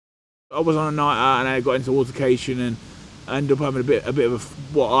I was on a night out and I got into altercation and I ended up having a bit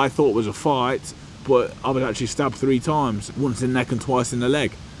of what I thought was a fight, but I was actually stabbed 3 times, once in the neck and twice in the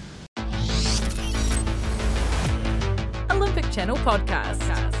leg. Olympic Channel Podcast.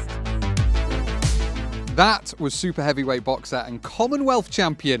 That was super heavyweight boxer and Commonwealth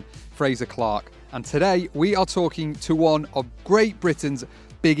champion Frazer Clarke. And today we are talking to one of Great Britain's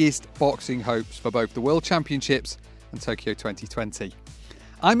biggest boxing hopes for both the World Championships and Tokyo 2020.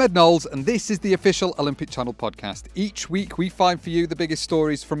 I'm Ed Knowles and this is the official Olympic Channel podcast. Each week we find for you the biggest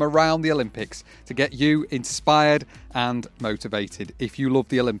stories from around the Olympics to get you inspired and motivated. If you love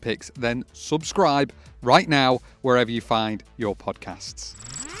the Olympics, then subscribe right now wherever you find your podcasts.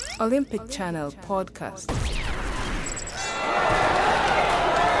 Olympic Channel Podcast.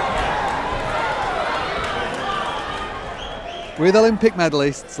 With Olympic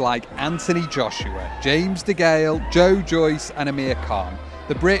medalists like Anthony Joshua, James DeGale, Joe Joyce and Amir Khan,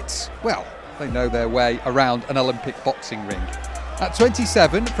 the Brits, well, they know their way around an Olympic boxing ring. At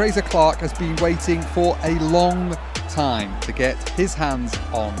 27, Frazer Clarke has been waiting for a long time to get his hands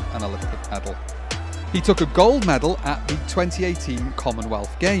on an Olympic medal. He took a gold medal at the 2018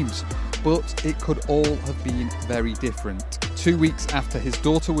 Commonwealth Games, but it could all have been very different. 2 weeks after his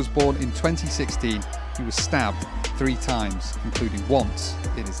daughter was born in 2016, he was stabbed 3 times, including once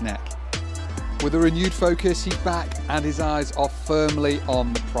in his neck. With a renewed focus, he's back and his eyes are firmly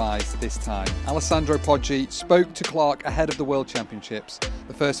on the prize this time. Alessandro Poggi spoke to Clarke ahead of the World Championships.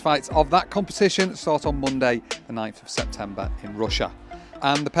 The first fights of that competition start on Monday, the 9th of September in Russia.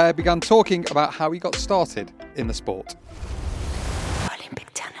 And the pair began talking about how he got started in the sport.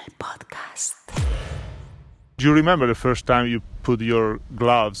 Olympic Channel Podcast. Do you remember the first time you put your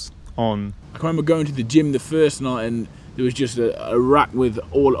gloves on? I can remember going to the gym the first night and there was just a rack with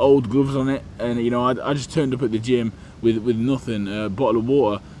all old gloves on it, and I just turned up at the gym with nothing, a bottle of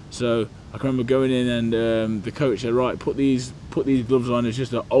water. So I can remember going in and the coach said, right, put these gloves on. It's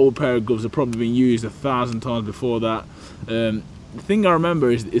just an old pair of gloves that probably been used 1,000 times before that. The thing I remember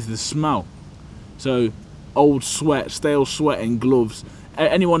is the smell. So old sweat, stale sweat in gloves.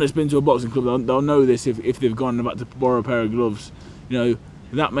 Anyone that's been to a boxing club, they'll know this if they've gone about to borrow a pair of gloves.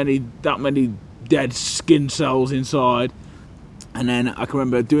 That many dead skin cells inside. And then I can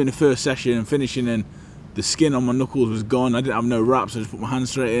remember doing the first session and finishing, and the skin on my knuckles was gone. I didn't have no wraps. I just put my hand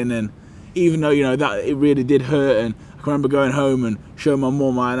straight in, and even though that it really did hurt, and I can remember going home and showing my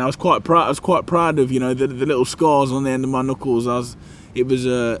mum, and I was quite proud. I was quite proud of the little scars on the end of my knuckles. It was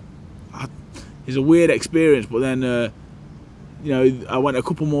a weird experience, but then I went a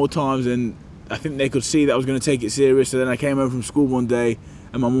couple more times, and I think they could see that I was going to take it serious. So then I came home from school one day,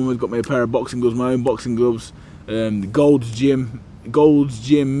 and my mum had got me a pair of boxing gloves, my own boxing gloves, Gold's Gym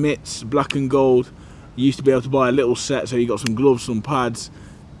mitts, black and gold. You used to be able to buy a little set, so you got some gloves, some pads.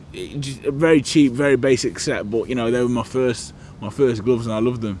 Just a very cheap, very basic set, but they were my first gloves, and I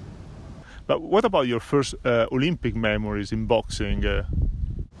loved them. But what about your first Olympic memories in boxing?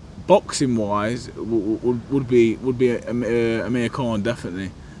 Boxing wise, would be Amir Khan,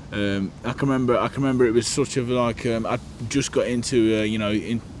 definitely. I can remember it was such of like I just got into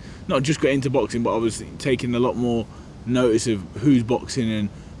not just got into boxing, but I was taking a lot more notice of who's boxing and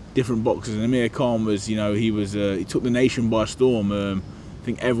different boxers. And Amir Khan was he took the nation by storm. I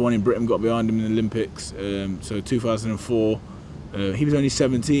think everyone in Britain got behind him in the Olympics. So 2004, he was only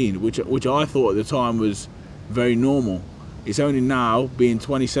 17, which I thought at the time was very normal. It's only now, being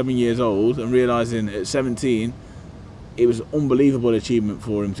 27 years old and realising at 17, it was an unbelievable achievement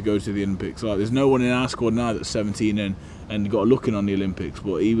for him to go to the Olympics. Like, there's no one in our squad now that's 17 and got a look in on the Olympics,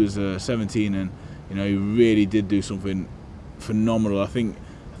 but he was 17 and he really did do something phenomenal. I think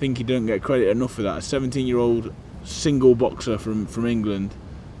he don't get credit enough for that. A 17-year-old single boxer from England,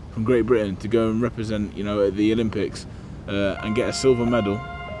 from Great Britain, to go and represent at the Olympics and get a silver medal.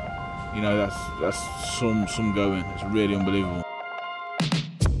 That's some going. It's really unbelievable.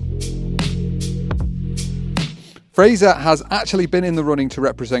 Frazer has actually been in the running to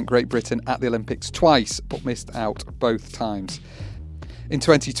represent Great Britain at the Olympics twice, but missed out both times. In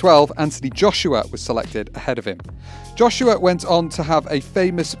 2012, Anthony Joshua was selected ahead of him. Joshua went on to have a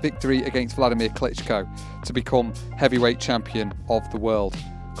famous victory against Vladimir Klitschko to become heavyweight champion of the world.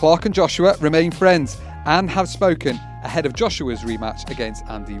 Clarke and Joshua remain friends and have spoken ahead of Joshua's rematch against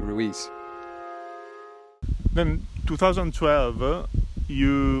Andy Ruiz. Then 2012,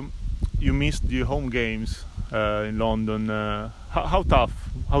 you missed the home games in London. How tough,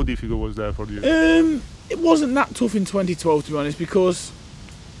 how difficult was that for you? It wasn't that tough in 2012, to be honest, because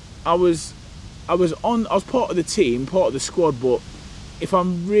I was part of the team, part of the squad. But if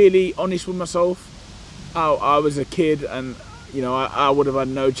I'm really honest with myself, I was a kid, and you know, I would have had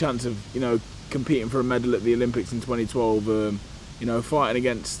no chance of, you know, competing for a medal at the Olympics in 2012. You know, fighting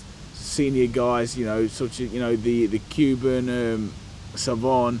against senior guys, you know, such as, you know, the Cuban,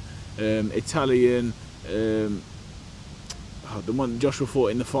 Savon, Italian, the one Joshua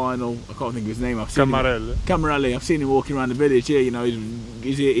fought in the final. I can't think of his name. Camarelli. I've seen him walking around the village here. You know,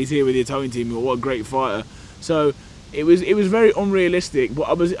 he's here with the Italian team. What a great fighter! So it was very unrealistic. But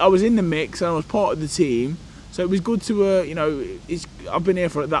I was in the mix and I was part of the team. So it was good to you know, I've been here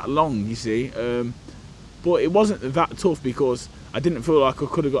for that long. You see, but it wasn't that tough because I didn't feel like I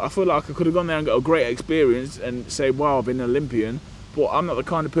could have got. I feel like I could have gone there and got a great experience and say, wow, I've been an Olympian. But I'm not the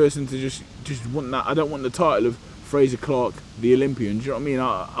kind of person to just want that. I don't want the title of Fraser Clark, the Olympian. Do you know what I mean?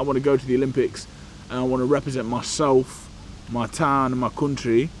 I want to go to the Olympics and I want to represent myself, my town and my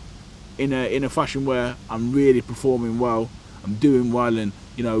country in a fashion where I'm really performing well, I'm doing well, and,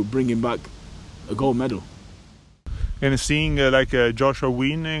 you know, bringing back a gold medal. And seeing Joshua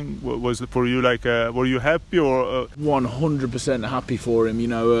winning, was for you like, were you happy or? 100% happy for him. You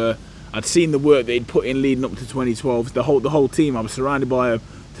know, I'd seen the work that he'd put in leading up to 2012. The whole team, I was surrounded by him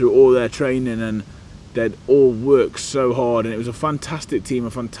through all their training, and they'd all worked so hard, and it was a fantastic team,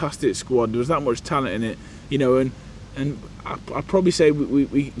 a fantastic squad. There was that much talent in it, you know, and I'd probably say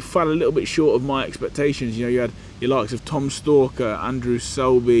we fell a little bit short of my expectations. You know, you had your likes of Tom Stalker, Andrew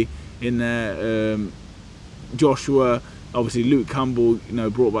Selby in there, Joshua, obviously Luke Campbell, you know,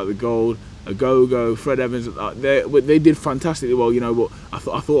 brought back the gold. Agogo, Fred Evans, they did fantastically well, you know. But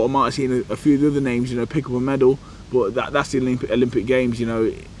I thought I might have seen a few of the other names, you know, pick up a medal. But that's the Olympic Games, you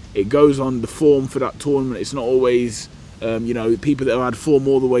know. It goes on the form for that tournament. It's not always, you know, people that have had form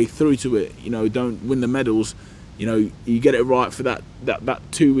all the way through to it, you know, don't win the medals. You know, you get it right for that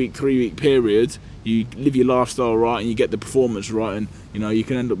 2 week, 3 week period. You live your lifestyle right, and you get the performance right, and, you know, you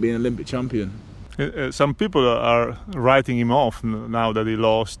can end up being an Olympic champion. Some people are writing him off now that he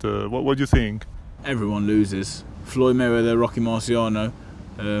lost. What do you think? Everyone loses. Floyd Mayweather, Rocky Marciano,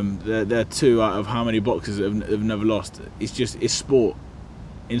 they're two out of how many boxers that have never lost. It's sport.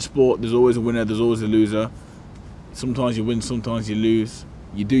 In sport, there's always a winner, there's always a loser. Sometimes you win, sometimes you lose.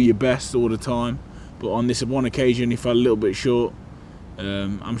 You do your best all the time, but on this one occasion, he fell a little bit short.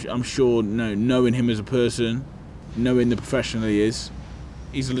 I'm sure, knowing him as a person, knowing the professional he is,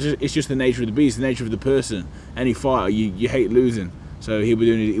 it's just the nature of the beast, the nature of the person. Any fighter, you hate losing. So he'll be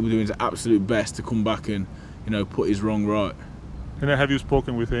doing his absolute best to come back and, you know, put his wrong right. And have you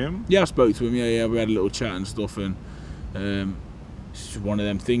spoken with him? Yeah, I spoke to him. Yeah, we had a little chat and stuff, and it's just one of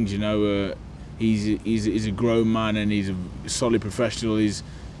them things, you know. He's a grown man and he's a solid professional. He's,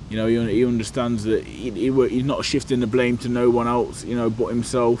 you know, he understands that he's not shifting the blame to no one else, you know, but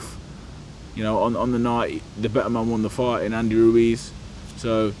himself. You know, on the night, the better man won the fight in Andy Ruiz.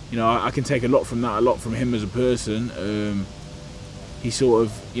 So, you know, I can take a lot from that, a lot from him as a person. He sort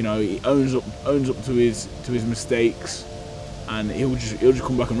of, you know, he owns up to his mistakes, and he'll just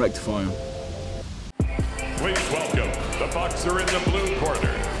come back and rectify them. Please welcome the boxer in the blue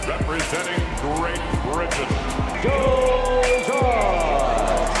corner, representing Great Britain, Joe Joyce.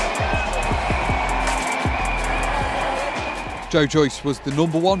 Joe Joyce was the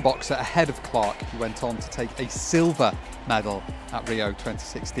 #1 boxer ahead of Clark, who went on to take a silver medal at Rio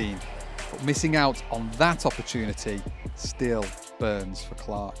 2016. But missing out on that opportunity still burns for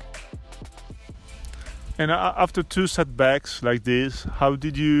Clark. And after two setbacks like this, how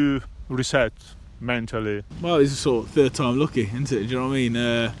did you reset mentally? Well, it's a sort of third time lucky, isn't it? Do you know what I mean?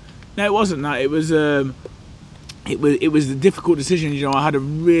 No, it wasn't that. It was a difficult decision. You know, I had a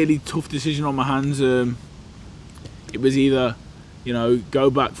really tough decision on my hands. It was either, you know, go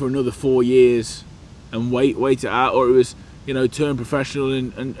back for another 4 years and wait it out, or it was, you know, turn professional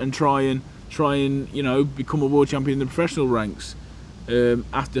and try and you know, become a world champion in the professional ranks.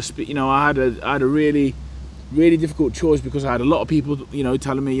 After, you know, I had a really difficult choice, because I had a lot of people, you know,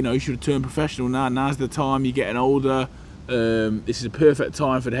 telling me, you know, you should turn professional now. Now's the time. You're getting older. This is a perfect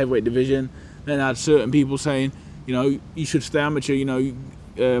time for the heavyweight division. Then I had certain people saying, you know, you should stay amateur. You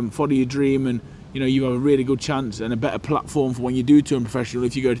know, follow your dream, and, you know, you have a really good chance and a better platform for when you do turn professional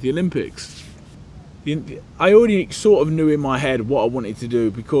if you go to the Olympics. I already sort of knew in my head what I wanted to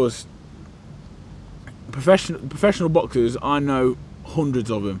do, because professional boxers, I know hundreds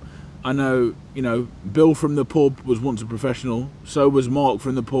of them. I know, you know, Bill from the pub was once a professional, so was Mark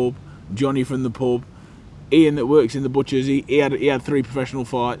from the pub, Johnny from the pub, Ian that works in the butchers, he had 3 professional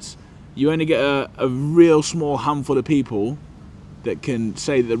fights. You only get a real small handful of people that can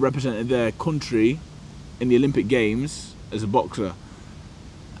say that they represented their country in the Olympic Games as a boxer.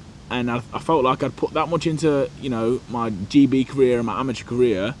 And I felt like I'd put that much into, you know, my GB career and my amateur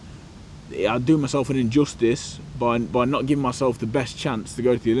career, I'd do myself an injustice by not giving myself the best chance to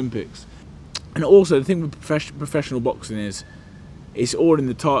go to the Olympics. And also the thing with professional boxing is, it's all in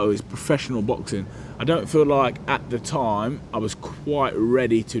the title, it's professional boxing. I don't feel like at the time I was quite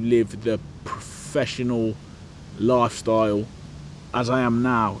ready to live the professional lifestyle as I am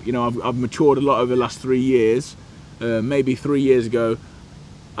now. You know, I've matured a lot over the last 3 years. Maybe 3 years ago,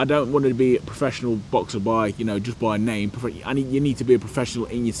 I don't want to be a professional boxer by, you know, just by name. You need to be a professional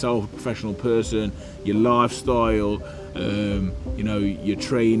in yourself, a professional person, your lifestyle, you know, your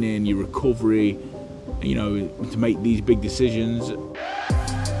training, your recovery, you know, to make these big decisions.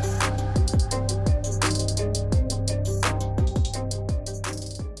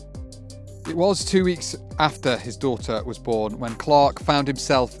 It was 2 weeks after his daughter was born when Clark found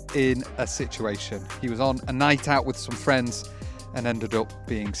himself in a situation. He was on a night out with some friends and ended up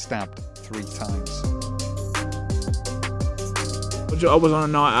being stabbed 3 times. I was on a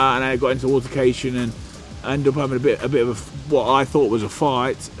night out and I got into altercation and I ended up having a bit of what I thought was a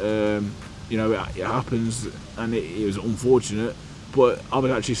fight. You know, it happens and it was unfortunate, but I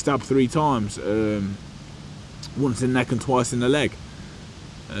was actually stabbed 3 times. Once in the neck and twice in the leg.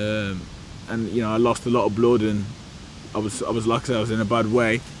 And you know, I lost a lot of blood and I was like I said, I was in a bad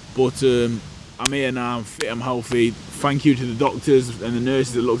way. But I'm here now, I'm fit, I'm healthy. Thank you to the doctors and the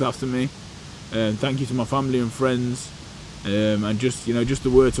nurses that looked after me. Thank you to my family and friends. And just, you know, just a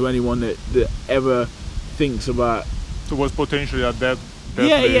word to anyone that ever thinks about. So was potentially a death.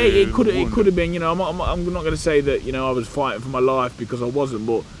 Yeah, it could have been. You know, I'm not going to say that, you know, I was fighting for my life, because I wasn't.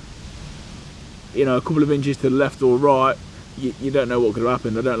 But you know, a couple of inches to the left or right, you don't know what could have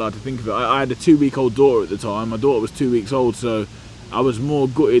happened. I don't like to think of it. I had a 2-week-old daughter at the time. My daughter was 2 weeks old, so I was more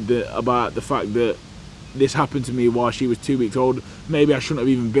gutted about the fact that this happened to me while she was 2 weeks old. Maybe I shouldn't have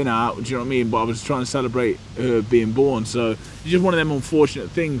even been out, do you know what I mean? But I was trying to celebrate her being born. So it's just one of them unfortunate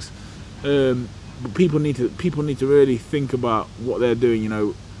things. But people need to really think about what they're doing. You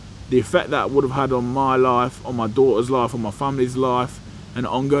know, the effect that would have had on my life, on my daughter's life, on my family's life, and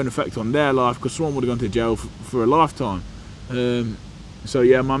ongoing effect on their life, because someone would have gone to jail for a lifetime. So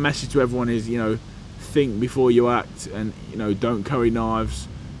yeah, my message to everyone is, you know, think before you act, and you know, don't carry knives.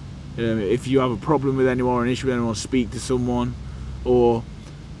 If you have a problem with anyone or an issue with anyone, speak to someone, or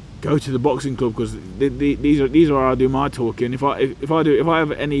go to the boxing club, because these are how I do my talking. If I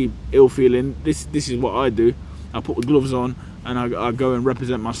have any ill feeling, this is what I do. I put the gloves on and I go and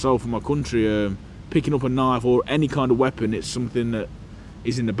represent myself and my country. Picking up a knife or any kind of weapon, it's something that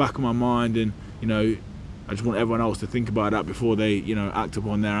is in the back of my mind, and you know, I just want everyone else to think about that before they, you know, act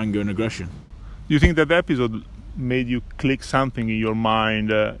upon their anger and aggression. Do you think that episode made you click something in your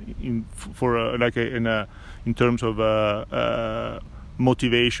mind in terms of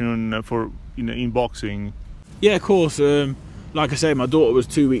motivation for in boxing? Yeah, of course. Like I say, my daughter was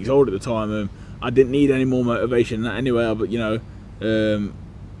 2 weeks old at the time. I didn't need any more motivation than that anyway. But you know,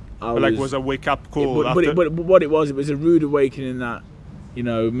 was a wake up call. But what it was a rude awakening that, you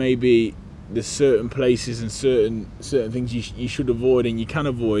know, maybe there's certain places and certain things you should avoid and you can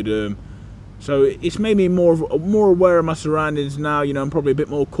avoid. So it's made me more aware of my surroundings now. You know, I'm probably a bit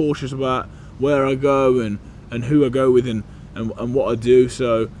more cautious about where I go and who I go with and what I do.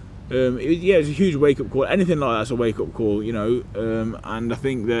 So it's a huge wake up call. Anything like that's a wake up call, you know. And I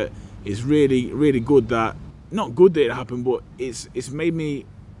think that it's really, really good that, not good that it happened, but it's made me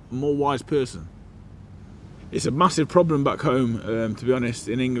a more wise person. It's a massive problem back home, to be honest,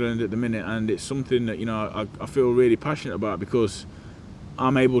 in England at the minute, and it's something that, you know, I feel really passionate about, because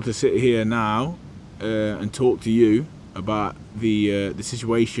I'm able to sit here now and talk to you about the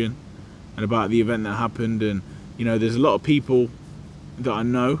situation and about the event that happened. And you know, there's a lot of people that I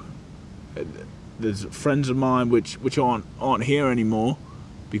know. There's friends of mine which aren't here anymore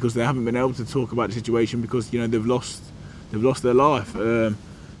because they haven't been able to talk about the situation, because you know, they've lost their life.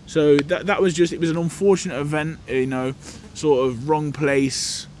 So that was just, it was an unfortunate event, you know, sort of wrong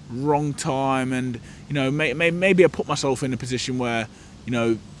place, wrong time, and you know, maybe I put myself in a position where, you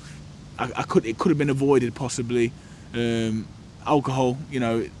know, it could have been avoided possibly. Alcohol, you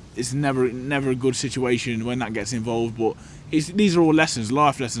know, it's never a good situation when that gets involved, but these are all lessons,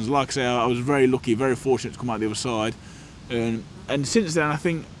 life lessons. Like I say, I was very lucky, very fortunate to come out the other side, and since then I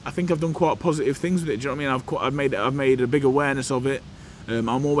think I've done quite positive things with it. Do you know what I mean? I've made a big awareness of it.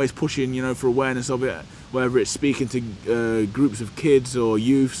 I'm always pushing, you know, for awareness of it, whether it's speaking to groups of kids or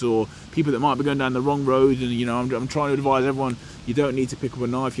youths or people that might be going down the wrong road. And you know, I'm trying to advise everyone, you don't need to pick up a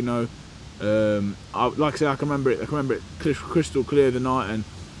knife. You know, like I say, I can remember it crystal clear the night, and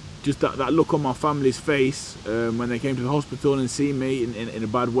just that look on my family's face when they came to the hospital and see me in a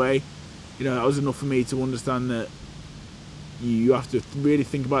bad way. You know, that was enough for me to understand that you have to really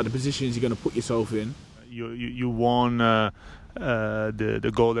think about the positions you're going to put yourself in. You won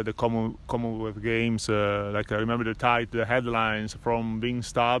the gold at the Commonwealth Games. Like I remember the headlines from being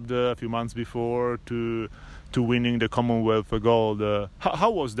stabbed a few months before to winning the Commonwealth gold. How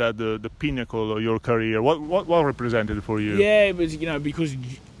was that the pinnacle of your career? What represented it for you? Yeah, it was, because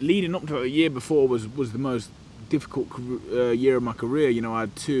leading up to it, a year before was the most difficult year of my career. I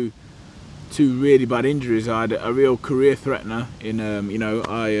had two really bad injuries. I had a real career threatener in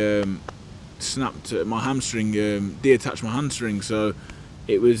I snapped my hamstring, deattached my hamstring, so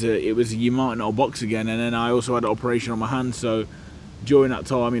it was you might not box again. And then I also had an operation on my hand, so during that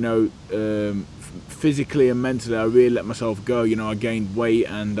time, physically and mentally I really let myself go. I gained weight,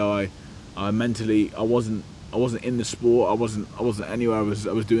 and I mentally I wasn't in the sport. I wasn't anywhere. I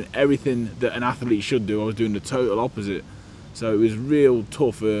was doing everything that an athlete should do. I was doing the total opposite. So it was real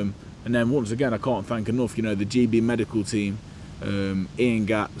tough. And then once again, I can't thank enough, the GB medical team, Ian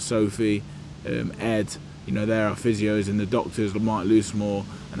Gatt, Sophie, Ed, they're our physios, and the doctors, Mike Loosemore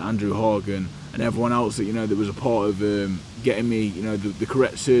and Andrew Horgan, and everyone else that that was a part of getting me the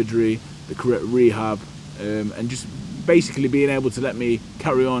correct surgery, the correct rehab, and just basically being able to let me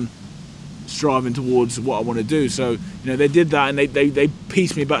carry on striving towards what I want to do. So they did that, and they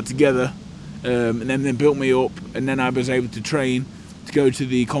pieced me back together, and then they built me up, and then I was able to train to go to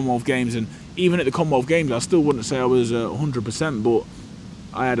the Commonwealth Games. And even at the Commonwealth Games, I still wouldn't say I was 100%, but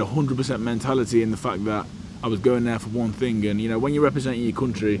I had 100% mentality in the fact that I was going there for one thing. And when you're representing your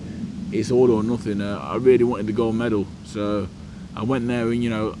country, it's all or nothing. I really wanted the gold medal, so I went there,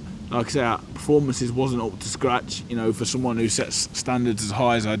 and like I say, our performances wasn't up to scratch, for someone who sets standards as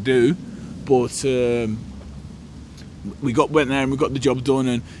high as I do. But we went there and we got the job done,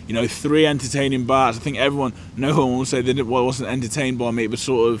 and 3 entertaining bouts. I think no one will say they wasn't entertained by me. It was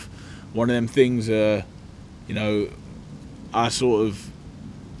sort of one of them things. I sort of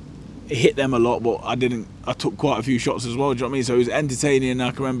hit them a lot, but I didn't. I took quite a few shots as well. Do you know what I mean? So it was entertaining.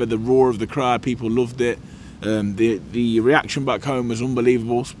 I can remember the roar of the crowd. People loved it. The reaction back home was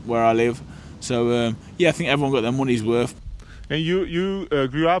unbelievable where I live. So I think everyone got their money's worth. And you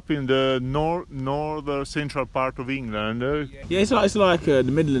grew up in the northern central part of England. Yeah, it's like the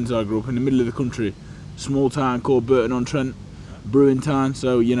Midlands. I grew up in the middle of the country, small town called Burton-on-Trent, brewing town.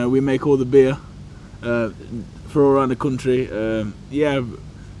 So we make all the beer for all around the country.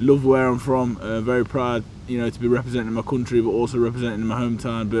 Love where I'm from. Very proud, to be representing my country, but also representing my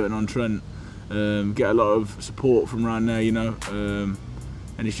hometown, Burton-on-Trent. Get a lot of support from around there, and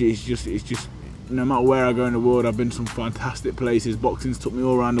it's just. No matter where I go in the world, I've been to some fantastic places. Boxing's took me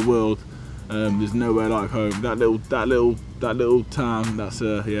all around the world. There's nowhere like home. That little town. That's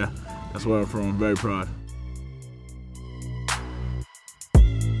where I'm from. I'm very proud.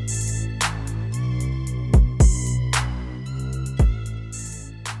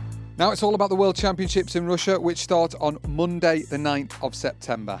 Now it's all about the World Championships in Russia, which start on Monday, the 9th of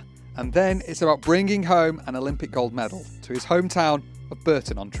September. And then it's about bringing home an Olympic gold medal to his hometown of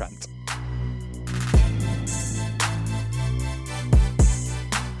Burton-on-Trent.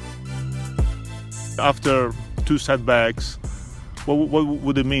 After 2 setbacks, what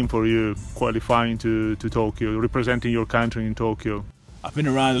would it mean for you qualifying to Tokyo, representing your country in Tokyo? I've been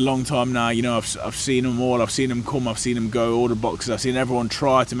around a long time now. I've seen them all. I've seen them come. I've seen them go. All the boxers. I've seen everyone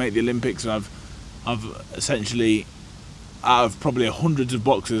try to make the Olympics. And I've essentially, out of probably hundreds of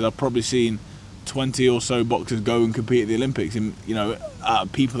boxers, I've probably seen 20 or so boxers go and compete at the Olympics. And out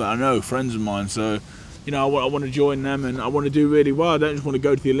of people that I know, friends of mine. So, I want to join them, and I want to do really well. I don't just want to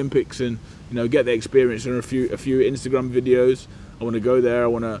go to the Olympics and get the experience and a few Instagram videos. I want to go there. I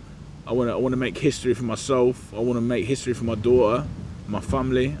want to make history for myself. I want to make history for my daughter, my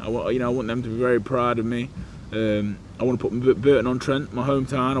family. I want them to be very proud of me. I want to put Burton-on-Trent, my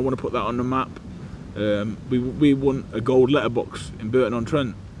hometown. I want to put that on the map. We won a gold letterbox in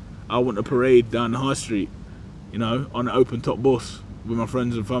Burton-on-Trent. I want a parade down the high street, on an open top bus with my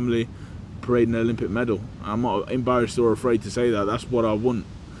friends and family, parading the Olympic medal. I'm not embarrassed or afraid to say that. That's what I want.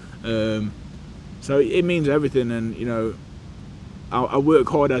 So it means everything, and I work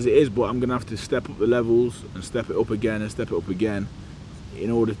hard as it is, but I'm going to have to step up the levels and step it up again and step it up again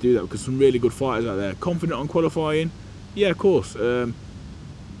in order to do that, because some really good fighters out there. Confident on qualifying? Yeah, of course. I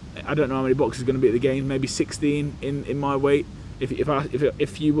don't know how many boxers are going to be at the games, maybe 16 in my weight. If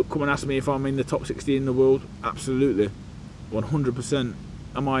you come and ask me if I'm in the top 16 in the world, absolutely, 100%.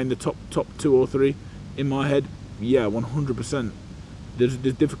 Am I in the top 2 or 3 in my head? Yeah, 100%. There's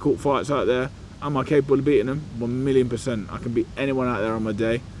difficult fights out there. Am I capable of beating them? 1,000,000%. I can beat anyone out there on my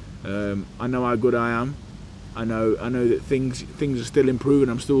day. I know how good I am. I know that things are still improving.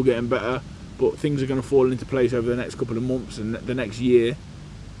 I'm still getting better, but things are going to fall into place over the next couple of months and the next year.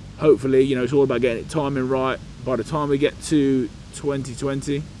 Hopefully, you know, it's all about getting it timing right. By the time we get to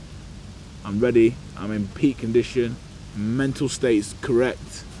 2020, I'm ready. I'm in peak condition. Mental state's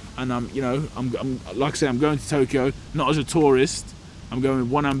correct, and I'm like I say, I'm going to Tokyo not as a tourist. I'm going with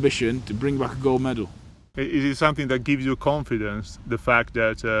one ambition: to bring back a gold medal. Is it something that gives you confidence? The fact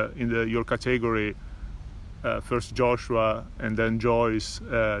that in your category, first Joshua and then Joyce,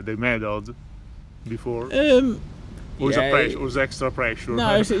 they medaled before. Was extra pressure?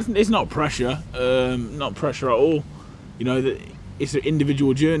 No, it's not pressure. Not pressure at all. You know, it's an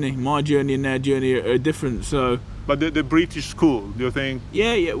individual journey. My journey and their journey are different. So. But the British school, do you think?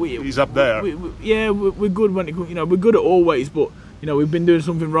 Yeah, is up there. We're good when we're good at all weights, but you know, we've been doing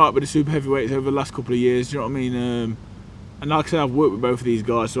something right with the super heavyweights over the last couple of years. Do you know what I mean? And like I said, I've worked with both of these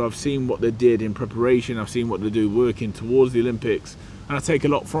guys, so I've seen what they did in preparation. I've seen what they do working towards the Olympics, and I take a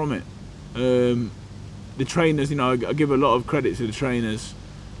lot from it. The trainers, you know, I give a lot of credit to the trainers.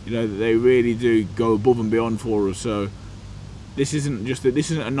 You know, that they really do go above and beyond for us. So this isn't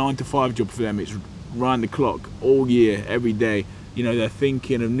a 9 to 5 job for them. It's round the clock, all year, every day. You know, they're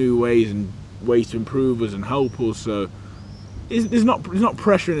thinking of new ways and ways to improve us and help us. So there's not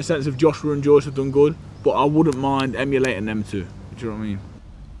pressure in the sense of Joshua and Joyce have done good, but I wouldn't mind emulating them too. Do you know what I mean?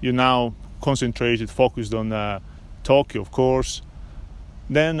 You're now concentrated, focused on Tokyo, of course.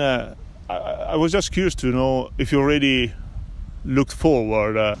 Then I was just curious to know if you already looked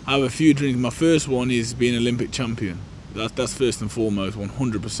forward. I have a few dreams. My first one is being Olympic champion. That's first and foremost,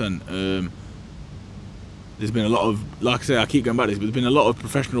 100%. There's been a lot of, like I say, I keep going back to this, but there's been a lot of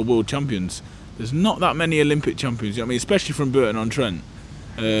professional world champions. There's not that many Olympic champions, you know what I mean, especially from Burton-on-Trent.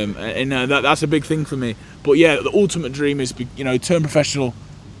 That's a big thing for me. But yeah, the ultimate dream is, you know, turn professional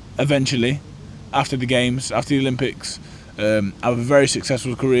eventually, after the Games, after the Olympics. Have a very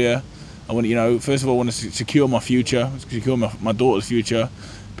successful career. I want, you know, first of all, I want to secure my future, secure my daughter's future,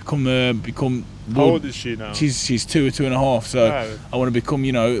 become. How old is she now? She's 2.5. So I want to become,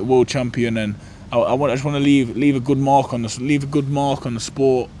 you know, world champion, and I just want to leave a good mark on the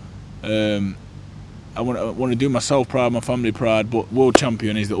sport. I want to do myself proud, my family proud, but world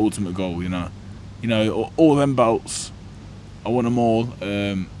champion is the ultimate goal. You know, all them belts, I want them all,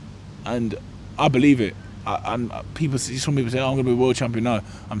 and I believe it. And some people say, oh, I'm going to be a world champion. No,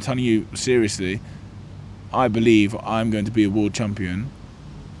 I'm telling you seriously, I believe I'm going to be a world champion.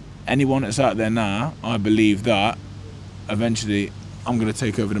 Anyone that's out there now, I believe that eventually I'm going to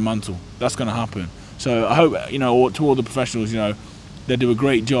take over the mantle. That's going to happen. So I hope, you know, to all the professionals, you know, they do a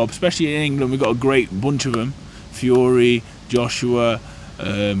great job, especially in England. We've got a great bunch of them: Fury, Joshua,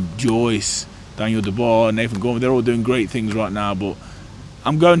 Joyce, Daniel Dubois, Nathan Gorman. They're all doing great things right now. But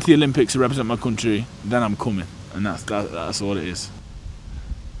I'm going to the Olympics to represent my country. Then I'm coming, and that's all it is.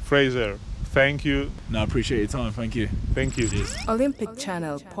 Fraser, thank you. No, I appreciate your time. Thank you. Thank you. Cheers. Olympic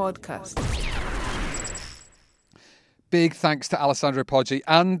Channel Podcast. Big thanks to Alessandro Poggi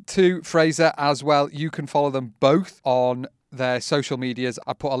and to Fraser as well. You can follow them both on their social medias.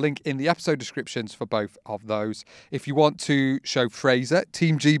 I put a link in the episode descriptions for both of those. If you want to show Fraser,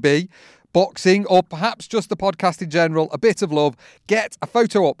 Team GB, boxing, or perhaps just the podcast in general a bit of love, get a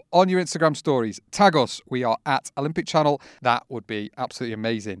photo up on your Instagram stories. Tag us. We are at Olympic Channel. That would be absolutely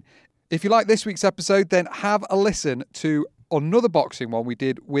amazing. If you like this week's episode, then have a listen to another boxing one we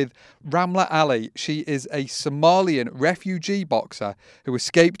did with Ramla Ali. She is a Somalian refugee boxer who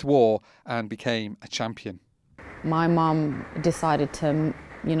escaped war and became a champion. My mum decided to,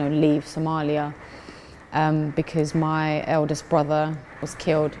 leave Somalia because my eldest brother was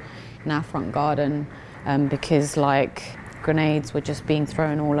killed in our front garden because grenades were just being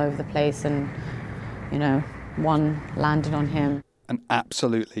thrown all over the place and, one landed on him. An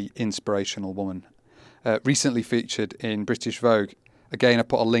absolutely inspirational woman. Recently featured in British Vogue. Again, I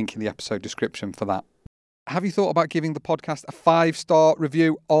put a link in the episode description for that. Have you thought about giving the podcast a 5-star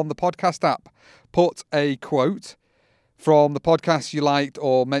review on the podcast app? Put a quote from the podcast you liked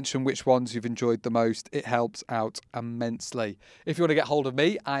or mention which ones you've enjoyed the most. It helps out immensely. If you want to get hold of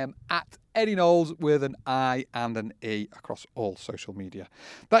me, I am at Eddie Knowles with an I and an E across all social media.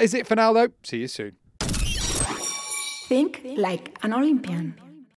 That is it for now, though. See you soon. Think like an Olympian.